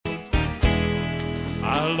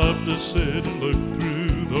I love to sit and look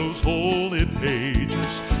through those holy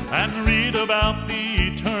pages and read about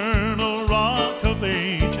the eternal Rock of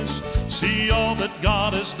Ages. See all that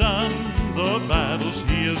God has done, the battles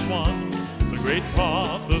He has won, the great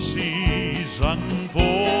prophecies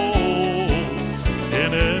unfold.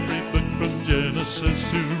 In every book from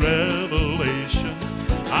Genesis to Revelation,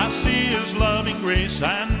 I see His loving grace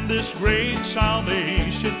and this great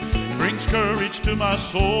salvation. Brings courage to my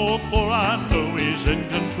soul, for I know He's in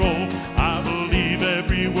control. I believe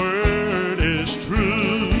every word is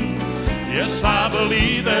true. Yes, I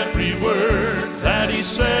believe every word that He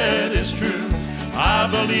said is true. I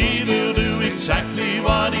believe He'll do exactly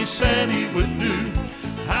what He said He would do.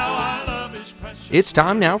 How I love His precious... It's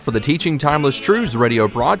time now for the Teaching Timeless Truths radio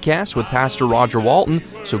broadcast with Pastor Roger Walton.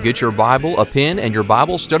 So get your Bible, a pen, and your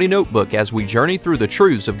Bible study notebook as we journey through the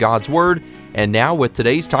truths of God's Word. And now with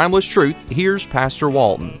today's Timeless Truth, here's Pastor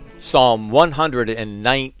Walton. Psalm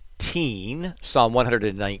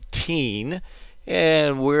 119,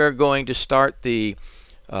 and we're going to start the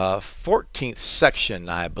 14th section,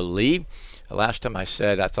 I believe. Last time I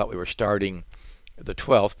said I thought we were starting the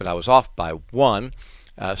 12th, but I was off by one.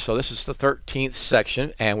 So this is the 13th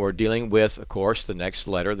section, and we're dealing with, of course, the next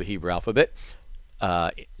letter of the Hebrew alphabet,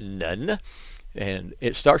 Nun. And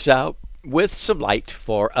it starts out with some light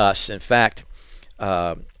for us. In fact,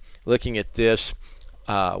 looking at this,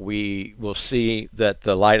 we will see that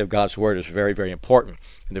the light of God's Word is very, very important.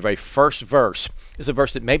 And the very first verse is a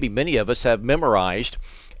verse that maybe many of us have memorized,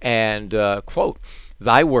 and quote,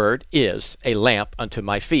 "Thy word is a lamp unto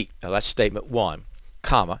my feet." Now that's statement one,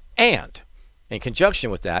 comma, and in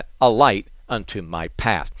conjunction with that, a light unto my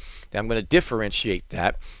path. Now I'm going to differentiate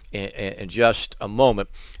that in just a moment,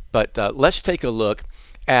 but let's take a look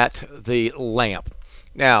at the lamp.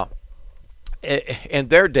 Now, in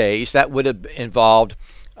their days, that would have involved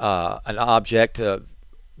an object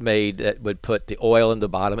made that would put the oil in the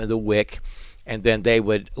bottom of the wick, and then they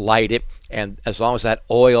would light it, and as long as that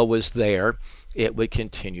oil was there, it would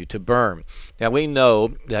continue to burn. Now we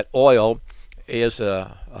know that oil is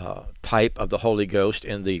a type of the Holy Ghost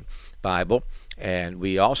in the Bible, and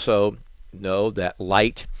we also know that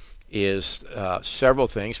light is several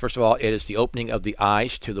things. First of all, it is the opening of the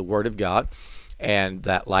eyes to the Word of God, and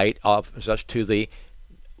that light offers us to the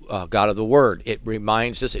God of the Word. It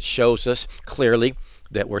reminds us, it shows us clearly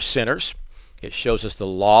that we're sinners. It shows us the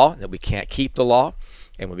law, that we can't keep the law.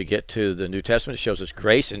 And when we get to the New Testament, it shows us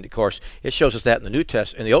grace, and of course, it shows us that in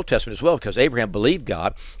the in the Old Testament as well, because Abraham believed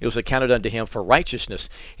God. It was accounted unto him for righteousness,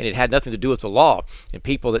 and it had nothing to do with the law. And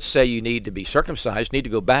people that say you need to be circumcised need to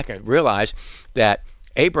go back and realize that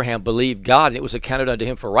Abraham believed God, and it was accounted unto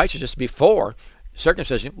him for righteousness before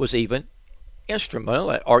circumcision was even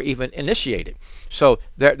instrumental or even initiated. So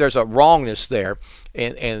there's a wrongness there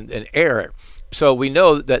and an error. So we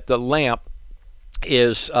know that the lamp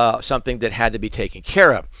is something that had to be taken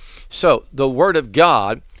care of. So the Word of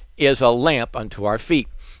God is a lamp unto our feet.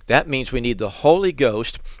 That means we need the Holy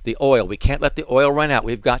Ghost, the oil. We can't let the oil run out.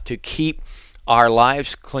 We've got to keep our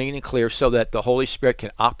lives clean and clear so that the Holy Spirit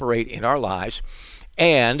can operate in our lives.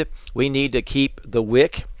 And we need to keep the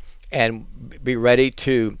wick and be ready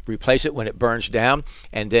to replace it when it burns down,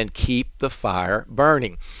 and then keep the fire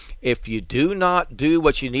burning. If you do not do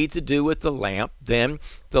what you need to do with the lamp, then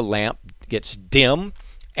the lamp gets dim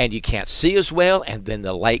and you can't see as well, and then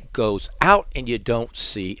the light goes out and you don't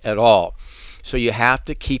see at all. So you have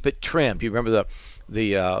to keep it trimmed. You remember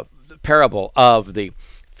the parable of the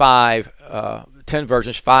 10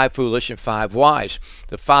 virgins, 5 foolish and 5 wise.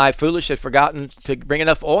 The 5 foolish had forgotten to bring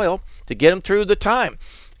enough oil to get them through the time,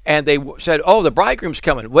 and they said, "Oh, the bridegroom's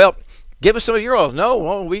coming. Well, give us some of your oil." "No,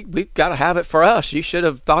 well, we've got to have it for us. You should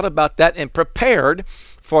have thought about that and prepared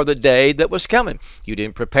for the day that was coming. You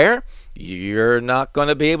didn't prepare, you're not going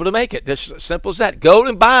to be able to make it. Just as simple as that. Go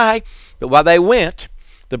and buy." But while they went,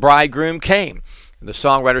 the bridegroom came. The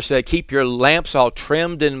songwriter said, "Keep your lamps all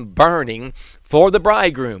trimmed and burning for the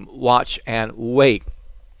bridegroom. Watch and wait."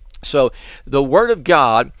 So the Word of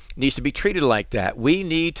God needs to be treated like that. We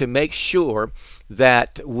need to make sure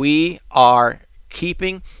that we are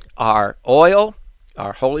keeping our oil,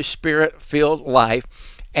 our Holy Spirit-filled life,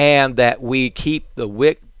 and that we keep the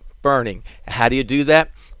wick burning. How do you do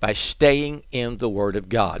that? By staying in the Word of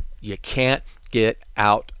God. You can't get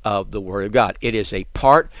out of the Word of God. It is a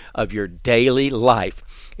part of your daily life.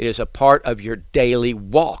 It is a part of your daily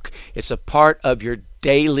walk. It's a part of your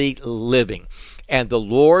daily living. And the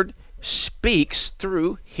Lord speaks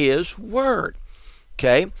through His Word.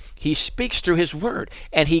 Okay? He speaks through His Word,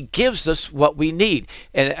 and He gives us what we need.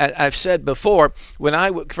 And I've said before, when I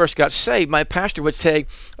first got saved, my pastor would say,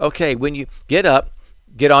 okay, when you get up,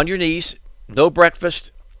 get on your knees, No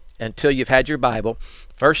breakfast until you've had your Bible.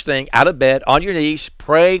 First thing, out of bed, on your knees,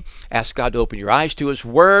 pray, ask God to open your eyes to His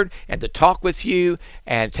Word and to talk with you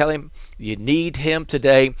and tell Him you need Him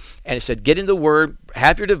today. And it said, get in the Word,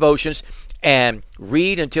 have your devotions, and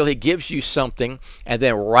read until He gives you something, and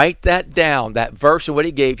then write that down, that verse and what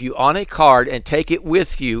He gave you, on a card and take it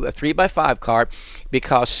with you, a 3x5 card,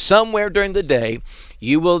 because somewhere during the day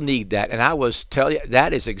you will need that. And I was telling you,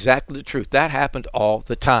 that is exactly the truth. That happened all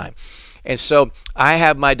the time. And so I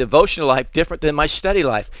have my devotional life different than my study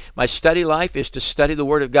life. My study life is to study the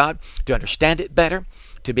Word of God, to understand it better,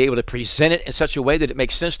 to be able to present it in such a way that it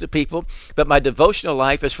makes sense to people. But my devotional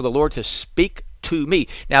life is for the Lord to speak to me.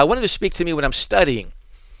 Now, I want Him to speak to me when I'm studying.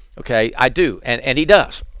 Okay, I do, and He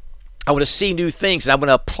does. I want to see new things, and I want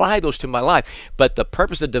to apply those to my life. But the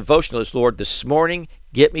purpose of devotional is, Lord, this morning,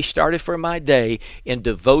 get me started for my day in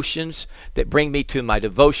devotions that bring me to my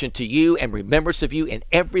devotion to you and remembrance of you in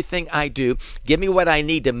everything I do. Give me what I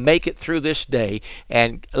need to make it through this day,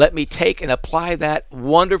 and let me take and apply that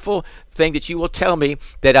wonderful thing that you will tell me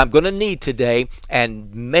that I'm going to need today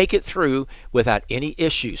and make it through without any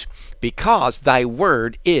issues, because thy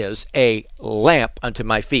word is a lamp unto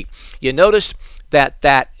my feet. You notice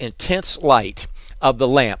that intense light of the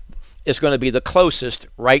lamp is going to be the closest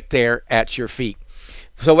right there at your feet.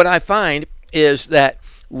 So what I find is that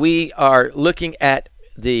we are looking at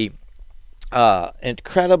the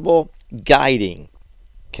incredible guiding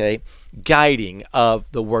of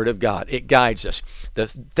the Word of God. It guides us. The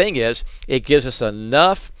thing is, it gives us a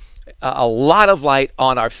lot of light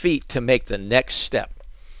on our feet to make the next step.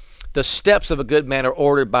 The steps of a good man are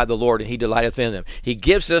ordered by the Lord, and He delighteth in them. He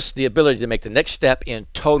gives us the ability to make the next step in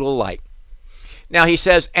total light. Now He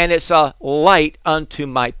says, and it's a light unto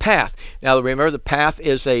my path. Now remember, the path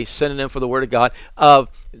is a synonym for the Word of God, of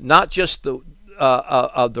not just the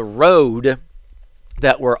road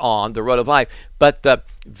that we're on, the road of life, but the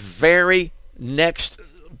very next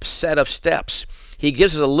set of steps. He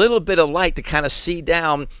gives us a little bit of light to kind of see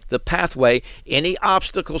down the pathway, any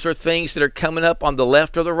obstacles or things that are coming up on the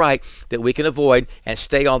left or the right that we can avoid and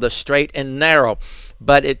stay on the straight and narrow.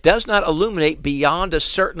 But it does not illuminate beyond a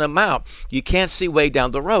certain amount. You can't see way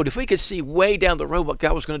down the road. If we could see way down the road what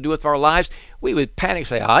God was going to do with our lives, we would panic and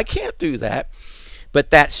say, I can't do that.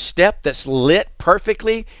 But that step that's lit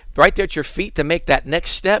perfectly right there at your feet to make that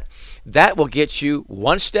next step, that will get you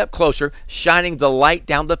one step closer, shining the light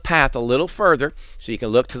down the path a little further so you can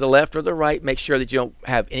look to the left or the right, make sure that you don't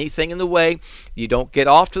have anything in the way, you don't get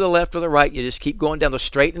off to the left or the right, you just keep going down the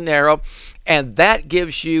straight and narrow, and that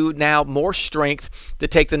gives you now more strength to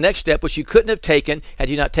take the next step, which you couldn't have taken had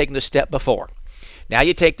you not taken the step before. Now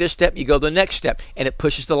you take this step, you go the next step, and it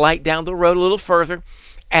pushes the light down the road a little further.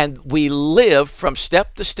 And we live from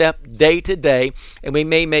step to step, day to day, and we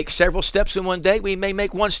may make several steps in one day, we may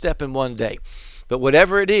make one step in one day. But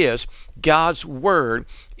whatever it is, God's Word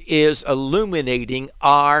is illuminating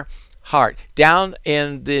our heart. Down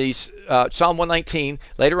in the Psalm 119,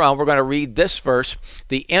 later on, we're going to read this verse,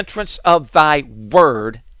 the entrance of thy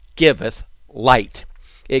word giveth light.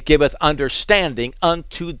 It giveth understanding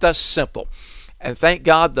unto the simple. And thank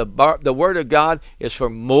God the Word of God is for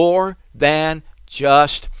more than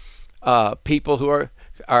just people who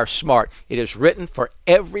are smart. It is written for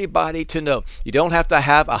everybody to know. You don't have to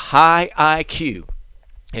have a high IQ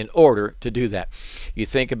in order to do that. You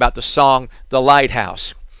think about the song, The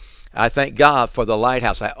Lighthouse. I thank God for the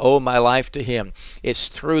lighthouse. I owe my life to Him. It's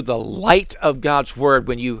through the light of God's Word,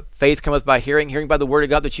 when faith cometh by hearing, hearing by the Word of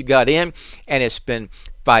God, that you got in, and it's been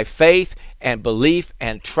by faith and belief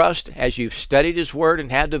and trust as you've studied His Word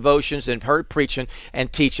and had devotions and heard preaching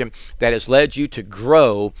and teaching that has led you to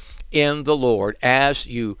grow in the Lord as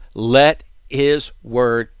you let His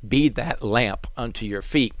Word be that lamp unto your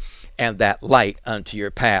feet and that light unto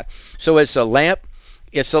your path. So it's a lamp,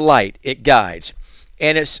 it's a light, it guides,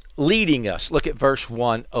 and it's leading us. Look at verse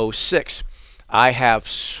 106. I have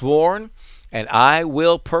sworn and I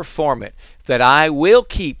will perform it, that I will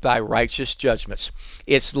keep thy righteous judgments.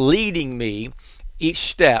 It's leading me each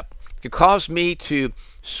step to cause me to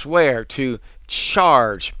swear, to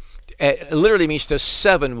charge. It literally means to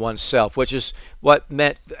seven oneself, which is what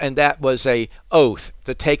meant, and that was a oath,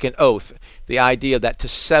 to take an oath, the idea that to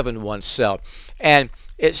seven oneself. And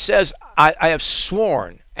it says, I have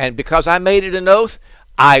sworn, and because I made it an oath,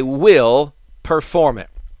 I will perform it.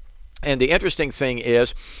 And the interesting thing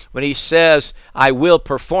is, when he says, I will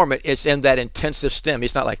perform it, it's in that intensive stem.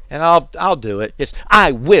 It's not like, and I'll do it. It's,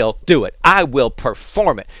 I will do it. I will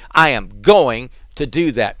perform it. I am going to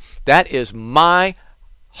do that. That is my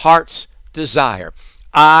heart's desire.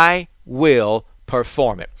 I will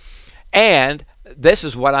perform it. And this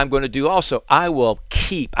is what I'm going to do also. I will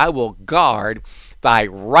guard thy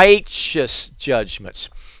righteous judgments.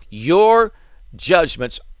 Your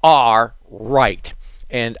judgments are right,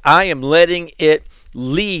 and I am letting it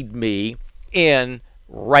lead me in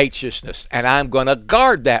righteousness, and I'm going to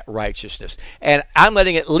guard that righteousness, and I'm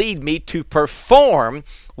letting it lead me to perform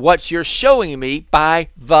what you're showing me by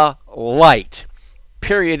the light.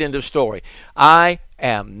 Period. End of story. I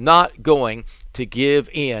am not going to give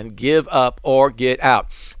in, give up, or get out.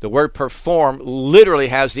 The word perform literally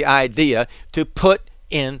has the idea to put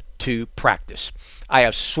into practice. I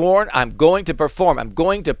have sworn I'm going to perform. I'm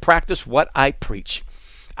going to practice what I preach.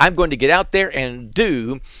 I'm going to get out there and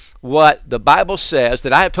do what the Bible says,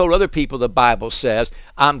 that I have told other people the Bible says.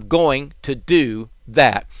 I'm going to do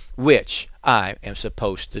that which I am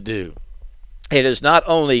supposed to do. It is not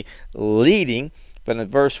only leading, but in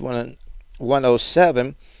verse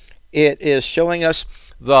 107, it is showing us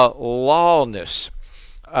the lawness.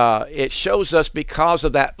 It shows us, because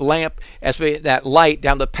of that lamp, that light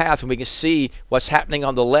down the path, and we can see what's happening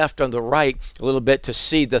on the left, on the right, a little bit, to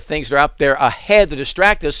see the things that are out there ahead to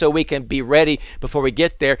distract us, so we can be ready before we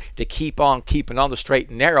get there to keep on keeping on the straight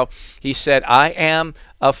and narrow. He said, I am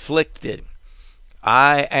afflicted.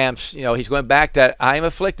 I am, he's going back that I am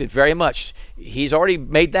afflicted very much. He's already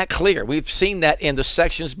made that clear. We've seen that in the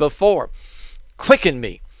sections before. Quicken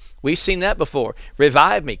me. We've seen that before.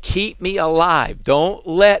 Revive me. Keep me alive. Don't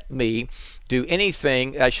let me do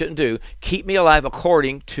anything I shouldn't do. Keep me alive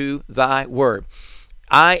according to thy word.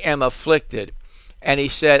 I am afflicted. And he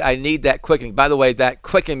said, I need that quickening. By the way, that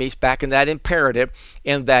quickening means back in that imperative,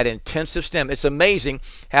 in that intensive stem. It's amazing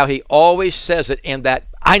how he always says it in that,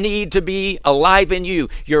 I need to be alive in you.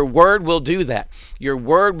 Your word will do that. Your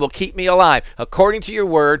word will keep me alive. According to your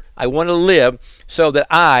word, I want to live so that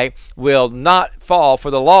I will not fall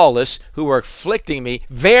for the lawless who are afflicting me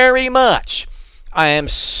very much. I am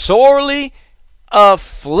sorely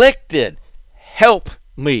afflicted. Help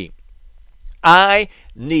me. I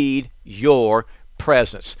need your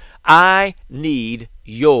presence. I need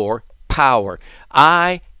your power.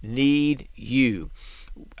 I need you.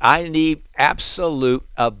 I need absolute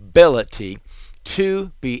ability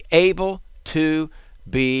to be able to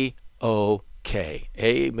be okay.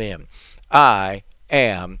 Amen. I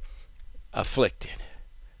am afflicted.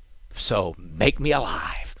 So make me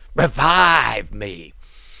alive. Revive me.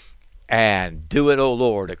 And do it, O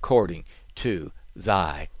Lord, according to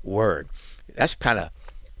thy word. That's kind of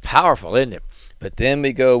powerful, isn't it? But then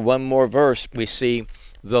we go one more verse. We see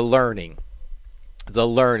the learning. The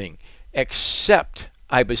learning. Accept,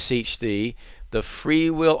 I beseech thee, the free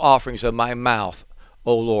will offerings of my mouth,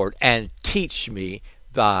 O Lord, and teach me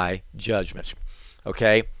thy judgments.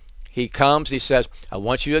 Okay? He comes, he says, I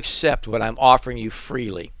want you to accept what I'm offering you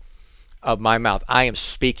freely of my mouth. I am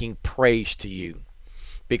speaking praise to you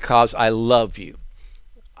because I love you.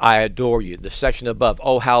 I adore you. The section above,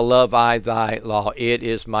 oh, how love I thy law. It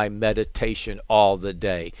is my meditation all the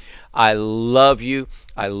day. I love you.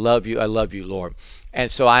 I love you. I love you, Lord. And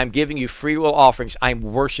so I'm giving you free will offerings. I'm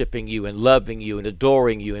worshiping you and loving you and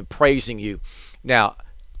adoring you and praising you. Now,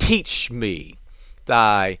 teach me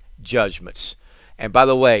thy judgments. And by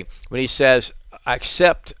the way, when he says,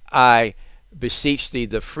 accept, I beseech thee,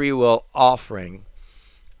 the free will offering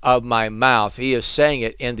of my mouth, he is saying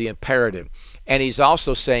it in the imperative. And he's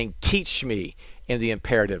also saying, teach me in the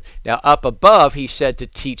imperative. Now, up above, he said to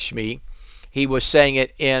teach me. He was saying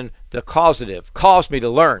it in the causative, cause me to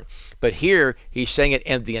learn. But here, he's saying it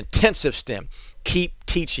in the intensive stem. Keep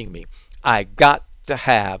teaching me. I got to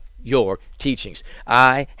have your teachings.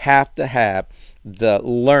 I have to have the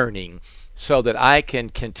learning so that I can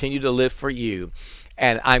continue to live for you.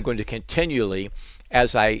 And I'm going to continually,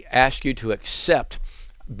 as I ask you to accept,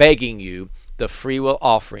 begging you, the free will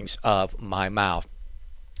offerings of my mouth.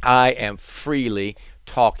 I am freely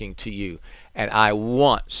talking to you, and I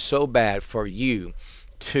want so bad for you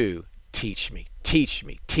to teach me. Teach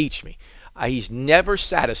me. Teach me. He's never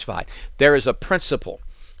satisfied. There is a principle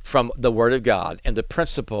from the Word of God, and the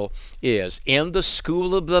principle is, in the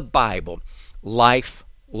school of the Bible,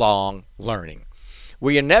 lifelong learning.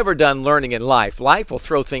 We are never done learning in life. Life will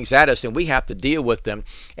throw things at us, and we have to deal with them,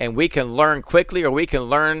 and we can learn quickly or we can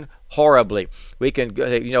learn horribly. We can,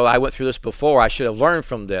 I went through this before. I should have learned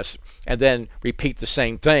from this, and then repeat the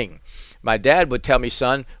same thing. My dad would tell me,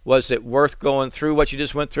 son, was it worth going through what you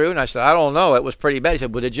just went through? And I said, I don't know. It was pretty bad. He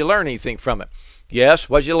said, well, did you learn anything from it? Yes.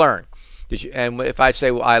 What did you learn? And if I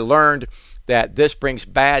say, well, I learned that this brings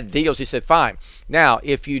bad deals, he said, fine. Now,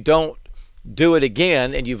 if you don't do it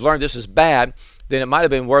again and you've learned this is bad, then it might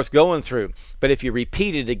have been worth going through. But if you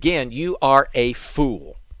repeat it again, you are a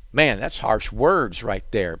fool. Man, that's harsh words right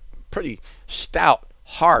there. pretty stout,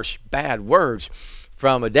 harsh, bad words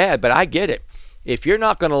from a dad, but I get it. If you're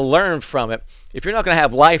not going to learn from it, if you're not going to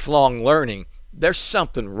have lifelong learning, there's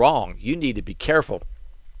something wrong. You need to be careful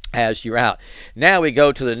as you're out. Now we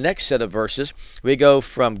go to the next set of verses. We go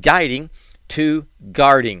from guiding to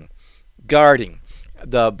guarding. Guarding.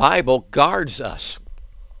 The Bible guards us.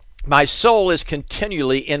 My soul is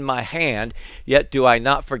continually in my hand, yet do I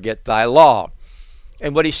not forget thy law.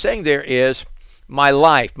 And what he's saying there is, my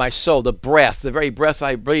life, my soul, the breath, the very breath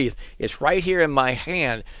I breathe, is right here in my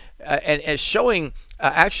hand, and showing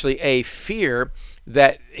actually a fear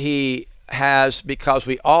that he has, because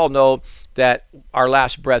we all know that our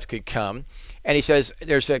last breath could come. And he says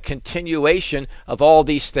there's a continuation of all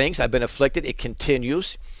these things. I've been afflicted. It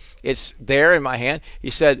continues. It's there in my hand.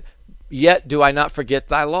 He said, yet do I not forget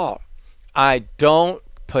thy law. I don't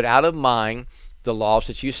put out of mind the laws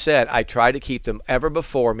that you said. I try to keep them ever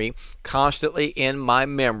before me, constantly in my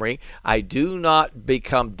memory. I do not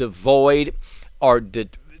become devoid or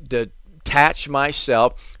detach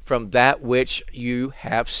myself from that which you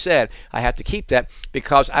have said. I have to keep that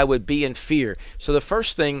because I would be in fear. So the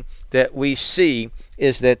first thing that we see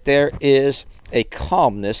is that there is a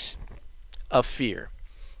calmness of fear.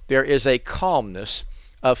 There is a calmness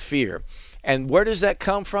of fear. And where does that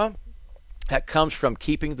come from? That comes from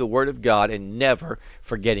keeping the Word of God and never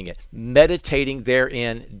forgetting it, meditating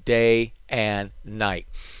therein day and night.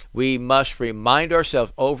 We must remind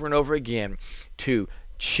ourselves over and over again to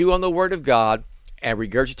chew on the Word of God and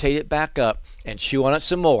regurgitate it back up and chew on it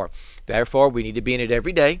some more. Therefore, we need to be in it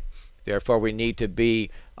every day. Therefore, we need to be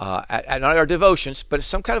at not our devotions, but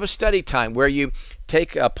some kind of a study time where you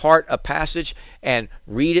take apart a passage and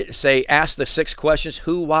read it, say, ask the 6 questions: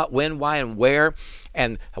 who, what, when, why, and where,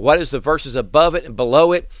 and what is the verses above it and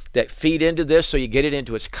below it that feed into this, so you get it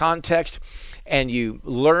into its context, and you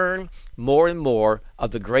learn more and more of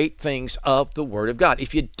the great things of the Word of God.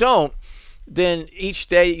 If you don't, then each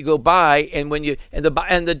day you go by, and when you and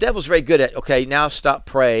the devil's very good at, okay, now stop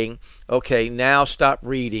praying, okay, now stop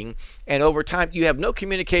reading, and over time you have no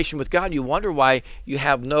communication with God. You wonder why you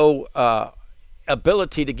have no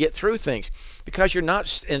ability to get through things, because you're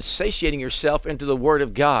not insatiating yourself into the Word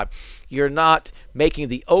of God. You're not making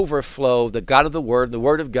the overflow, the God of the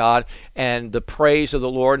Word of God, and the praise of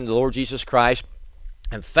the Lord and the Lord Jesus Christ,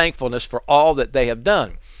 and thankfulness for all that they have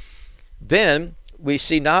done. Then we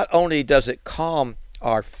see not only does it calm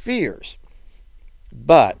our fears,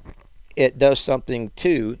 but it does something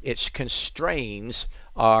too. It constrains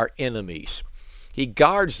our enemies. He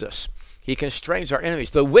guards us. He constrains our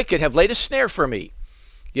enemies. The wicked have laid a snare for me,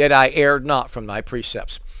 yet I erred not from thy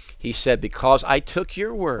precepts. He said, because I took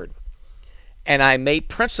your word and I made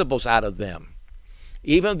principles out of them.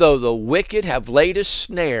 Even though the wicked have laid a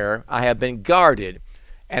snare, I have been guarded,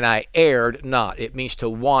 and I erred not. It means to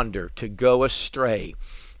wander, to go astray,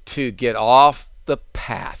 to get off the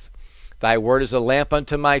path. Thy word is a lamp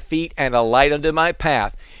unto my feet and a light unto my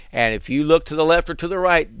path. And if you look to the left or to the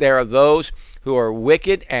right, there are those who are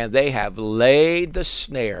wicked, and they have laid the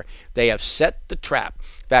snare. They have set the trap.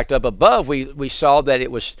 In fact, up above we saw that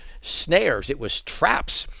it was snares. It was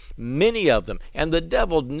traps, many of them. And the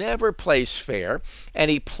devil never plays fair,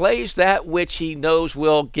 and he plays that which he knows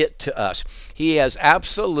will get to us. He has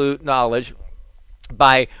absolute knowledge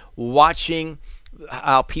by watching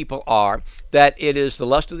how people are, that it is the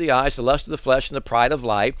lust of the eyes, the lust of the flesh, and the pride of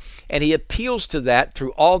life, and he appeals to that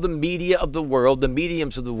through all the media of the world, the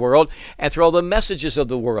mediums of the world, and through all the messages of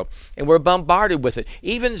the world, and we're bombarded with it.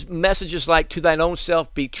 Even messages like, to thine own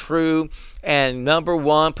self be true, and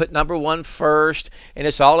put number one first, and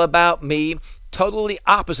it's all about me. Totally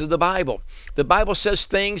opposite of the Bible. The Bible says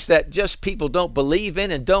things that just people don't believe in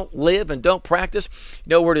and don't live and don't practice.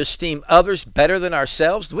 You know, we're to esteem others better than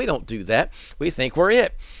ourselves. We don't do that. We think we're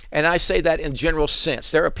it. And I say that in general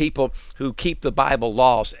sense. There are people who keep the Bible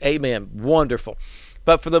laws. Amen. Wonderful.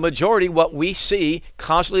 But for the majority, what we see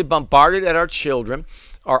constantly bombarded at our children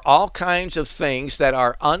are all kinds of things that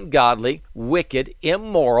are ungodly, wicked,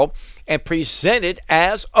 immoral, and presented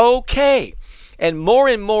as okay. And more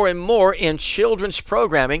in children's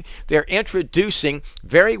programming, they're introducing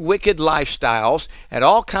very wicked lifestyles and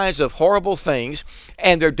all kinds of horrible things,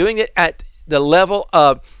 and they're doing it at the level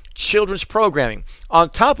of children's programming. On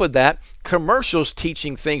top of that, commercials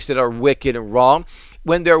teaching things that are wicked and wrong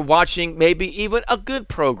when they're watching maybe even a good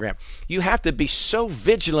program. You have to be so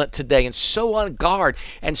vigilant today and so on guard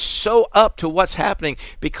and so up to what's happening,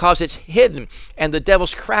 because it's hidden, and the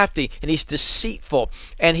devil's crafty and he's deceitful,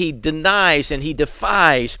 and he denies and he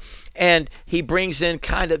defies, and he brings in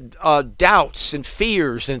kind of doubts and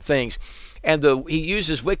fears and things. and he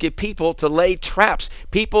uses wicked people to lay traps,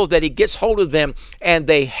 people that he gets hold of them and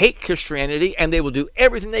they hate Christianity, and they will do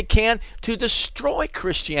everything they can to destroy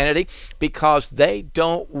Christianity because they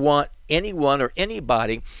don't want anyone or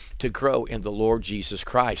anybody to grow in the Lord Jesus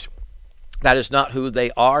Christ. That is not who they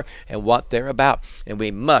are and what they're about, and we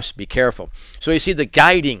must be careful. So you see the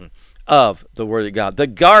guiding of the Word of God, the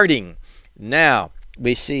guarding. Now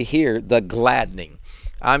we see here the gladdening.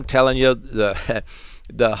 I'm telling you,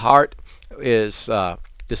 the heart is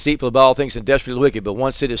deceitful of all things and desperately wicked, but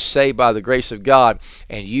once it is saved by the grace of God,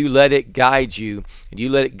 and you let it guide you, and you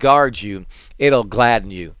let it guard you, it'll gladden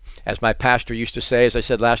you. As my pastor used to say, as I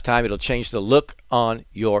said last time, it'll change the look on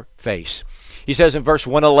your face. He says in verse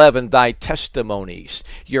 111, thy testimonies,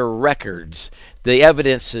 your records, the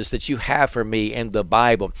evidences that you have for me in the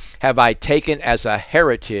Bible, have I taken as a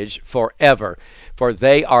heritage forever, for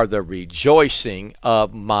they are the rejoicing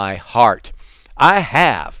of my heart. I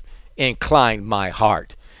have inclined my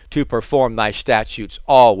heart to perform thy statutes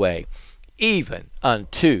always, even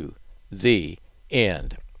unto the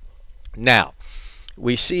end. Now,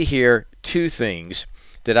 we see here two things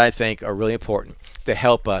that I think are really important to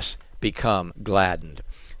help us become gladdened.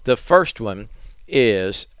 The first one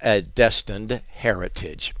is a destined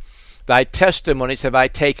heritage. Thy testimonies have I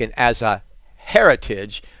taken as a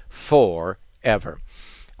heritage forever.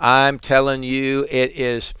 I'm telling you, it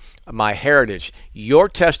is my heritage. Your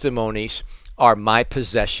testimonies are my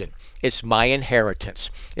possession. It's my inheritance.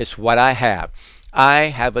 It's what I have. I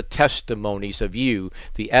have a testimonies of you.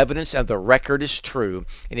 The evidence and the record is true,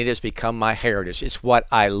 and it has become my heritage. It's what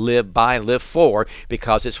I live by and live for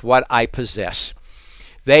because it's what I possess.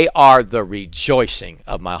 They are the rejoicing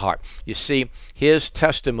of my heart. You see, his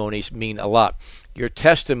testimonies mean a lot. Your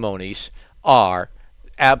testimonies are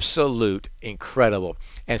absolute incredible.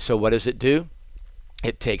 And so what does it do?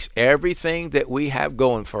 It takes everything that we have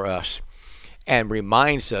going for us and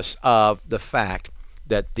reminds us of the fact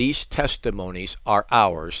that these testimonies are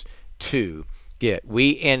ours to get.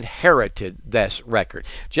 We inherited this record.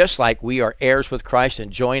 Just like we are heirs with Christ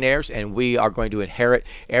and joint heirs, and we are going to inherit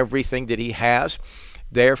everything that he has.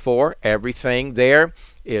 Therefore, everything there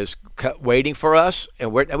is waiting for us,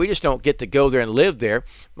 and we just don't get to go there and live there.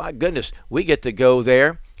 My goodness, we get to go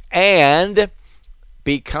there and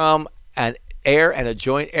become an heir and a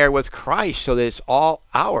joint heir with Christ so that it's all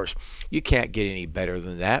ours. You can't get any better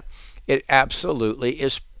than that. It absolutely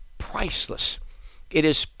is priceless. It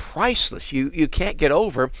is priceless. You can't get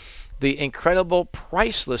over the incredible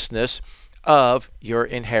pricelessness of your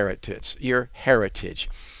inheritance, your heritage.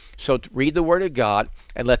 So read the Word of God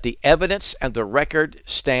and let the evidence and the record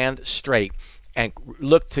stand straight, and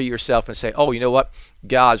look to yourself and say, oh, you know what?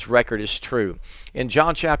 God's record is true. In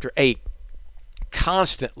John chapter 8,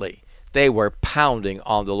 constantly they were pounding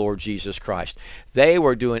on the Lord Jesus Christ. They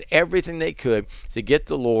were doing everything they could to get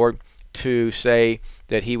the Lord to say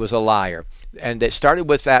that he was a liar. And it started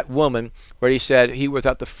with that woman where he said, he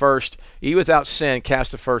without sin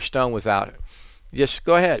cast the first stone without it. Just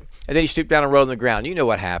go ahead. And then he stooped down and wrote on the ground. You know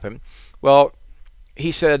what happened. Well,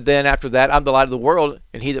 he said then after that, I'm the light of the world,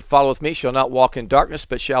 and he that followeth me shall not walk in darkness,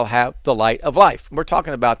 but shall have the light of life. And we're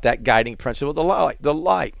talking about that guiding principle, the light.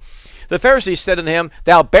 The Pharisees said unto him,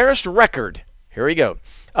 thou bearest record, here we go,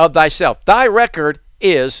 of thyself. Thy record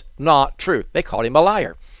is not true. They called him a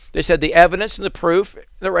liar. They said the evidence and the proof,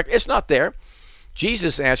 the record, it's not there.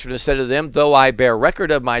 Jesus answered and said to them, though I bear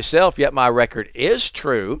record of myself, yet my record is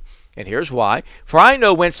true. And here's why. For I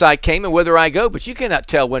know whence I came and whither I go, but you cannot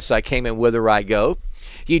tell whence I came and whither I go.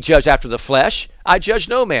 Ye judge after the flesh. I judge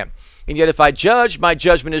no man. And yet if I judge, my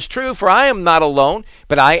judgment is true, for I am not alone,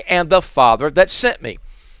 but I am the Father that sent me.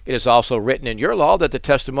 It is also written in your law that the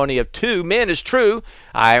testimony of two men is true.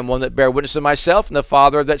 I am one that bear witness of myself, and the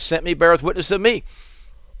Father that sent me beareth witness of me.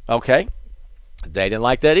 Okay. They didn't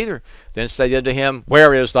like that either. Then said unto him,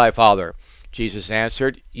 where is thy Father? Jesus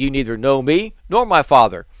answered, you neither know me nor my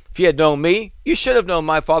Father. If ye had known me, you should have known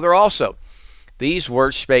my Father also. These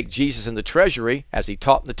words spake Jesus in the treasury as he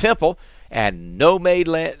taught in the temple, and no man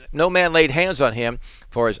laid hands on him,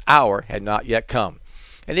 for his hour had not yet come.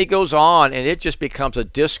 And he goes on, and it just becomes a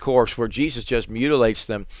discourse where Jesus just mutilates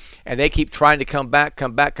them, and they keep trying to come back,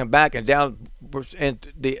 and down and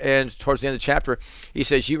towards the end of the chapter, he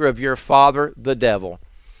says, you are of your father, the devil.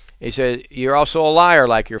 He said, you're also a liar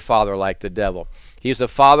like your father, like the devil. He's the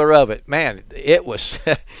father of it. Man, it was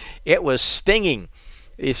it was stinging.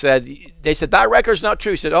 They said, thy record's not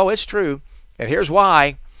true. He said, oh, it's true, and here's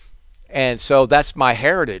why. And so that's my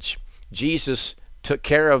heritage. Jesus took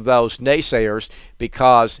care of those naysayers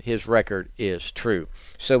because his record is true.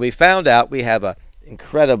 So we found out we have an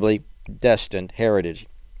incredibly destined heritage.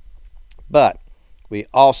 But we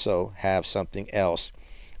also have something else.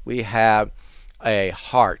 We have a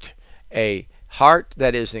heart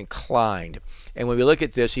that is inclined. And when we look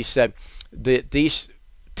at this, he said that these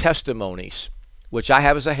testimonies, which I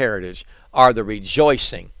have as a heritage, are the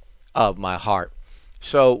rejoicing of my heart.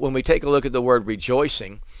 So when we take a look at the word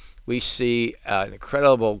rejoicing, we see an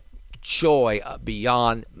incredible joy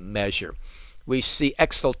beyond measure. We see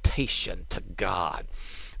exaltation to God.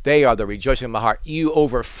 They are the rejoicing of my heart. You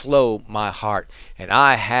overflow my heart. And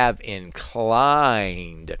I have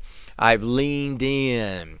inclined. I've leaned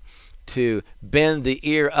in to bend the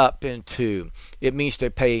ear up into. It means to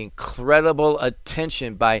pay incredible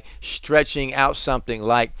attention by stretching out something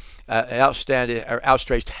like an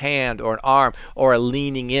outstretched hand or an arm, or a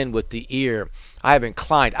leaning in with the ear. I have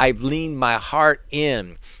inclined. I've leaned my heart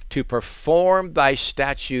in to perform thy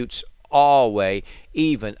statutes always,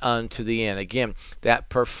 even unto the end. Again, that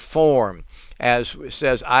perform, as it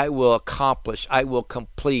says, I will accomplish, I will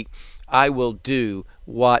complete, I will do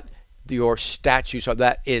what your statutes are.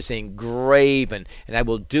 That is engraven, and I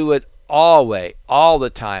will do it always, all the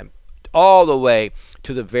time, all the way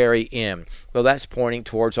to the very end. Well, that's pointing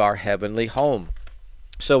towards our heavenly home.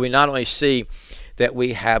 So we not only see that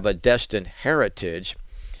we have a destined heritage,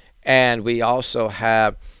 and we also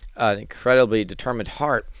have an incredibly determined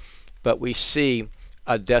heart, but we see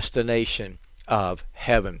a destination of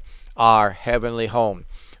heaven, our heavenly home.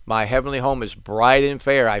 My heavenly home is bright and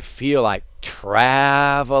fair. I feel like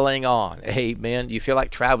traveling on. Amen. Do you feel like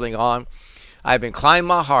traveling on? I've inclined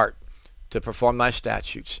my heart to perform my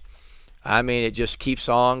statutes. I mean, it just keeps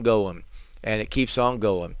on going, and it keeps on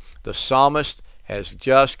going. The psalmist has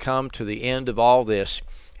just come to the end of all this,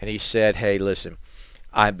 and he said, hey, listen,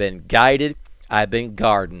 I've been guided, I've been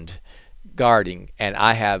guarding, and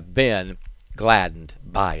I have been gladdened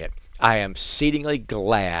by it. I am exceedingly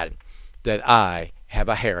glad that I have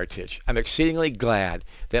a heritage. I'm exceedingly glad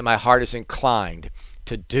that my heart is inclined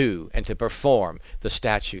to do and to perform the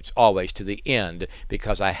statutes always to the end,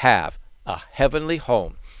 because I have a heavenly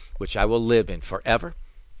home which I will live in forever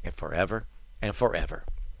and forever and forever.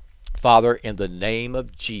 Father, in the name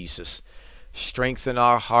of Jesus, strengthen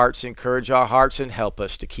our hearts, encourage our hearts, and help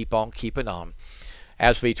us to keep on keeping on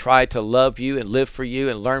as we try to love you and live for you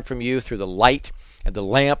and learn from you through the light and the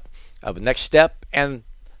lamp of the next step and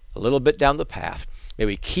a little bit down the path. May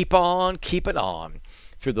we keep on keeping on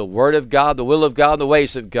through the Word of God, the will of God, the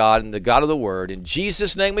ways of God, and the God of the Word. In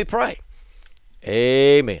Jesus' name we pray.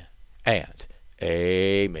 Amen and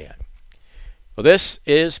amen. Well, this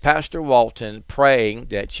is Pastor Walton praying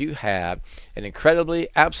that you have an incredibly,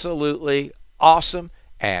 absolutely awesome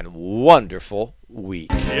and wonderful week.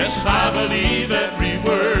 Yes, I believe every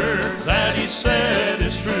word that he said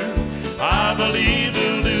is true. I believe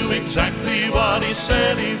he'll do exactly what he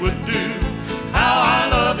said he would do. How I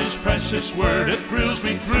love his precious word, it thrills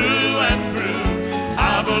me through and through.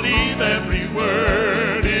 I believe every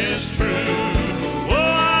word is true. Oh,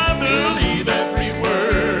 I believe every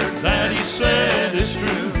word that he said is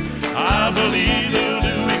true. I believe he'll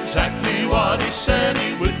do exactly what he said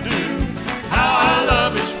he would do. How I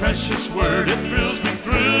love his precious word, it thrills me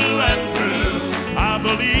through and through. I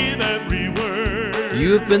believe every word.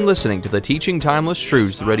 You have been listening to the Teaching Timeless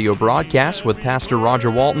Truths radio broadcast with Pastor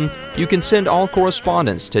Roger Walton. You can send all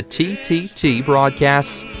correspondence to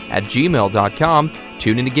tttbroadcasts@gmail.com.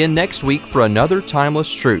 Tune in again next week for another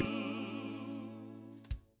Timeless Truth.